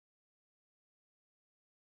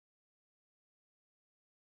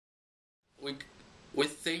We, we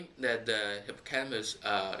think that the hippocampus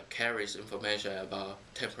carries information about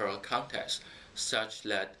temporal context, such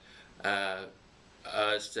that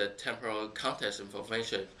as the temporal context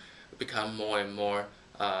information become more and more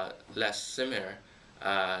less similar,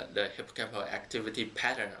 the hippocampal activity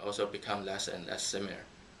pattern also become less and less similar.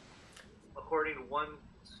 According to one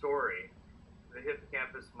story, the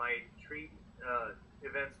hippocampus might treat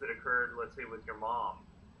events that occurred, let's say, with your mom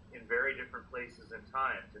in very different places and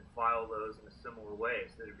times and file those in a similar way,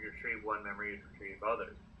 so that if you retrieve one memory, you retrieve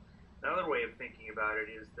others. Another way of thinking about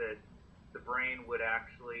it is that the brain would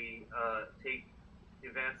actually take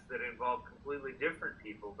events that involve completely different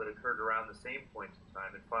people but occurred around the same point in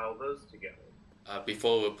time and file those together.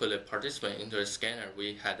 Before we put a participant into a scanner,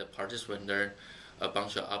 we had the participant learn a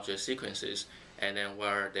bunch of object sequences, and then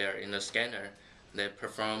while they're in the scanner, they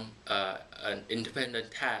perform an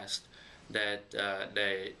independent task that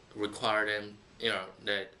they require them,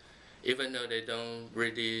 that even though they don't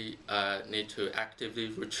really need to actively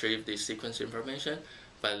retrieve the sequence information,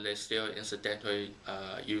 but they still incidentally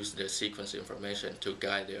use the sequence information to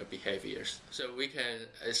guide their behaviors. So we can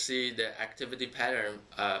see the activity pattern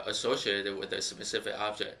associated with a specific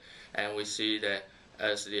object, and we see that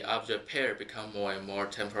as the object pair become more and more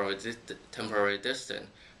temporally distant,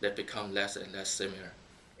 they become less and less similar.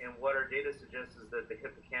 And what our data suggests is that the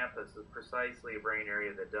hippocampus is precisely a brain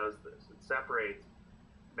area that does this. It separates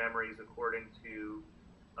memories according to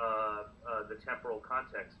the temporal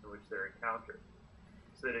context in which they're encountered.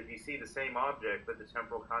 So that if you see the same object but the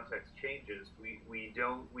temporal context changes, we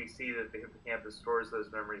see that the hippocampus stores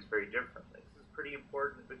those memories very differently. This is pretty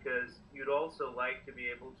important because you'd also like to be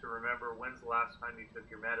able to remember when's the last time you took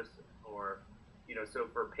your medicine, or so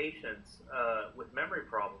for patients with memory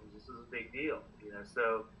problems, this is a big deal.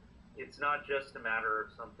 So it's not just a matter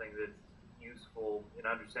of something that's useful in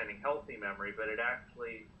understanding healthy memory, but it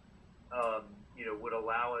actually would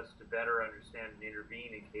allow us to better understand and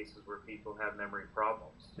intervene in cases where people have memory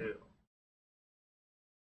problems too.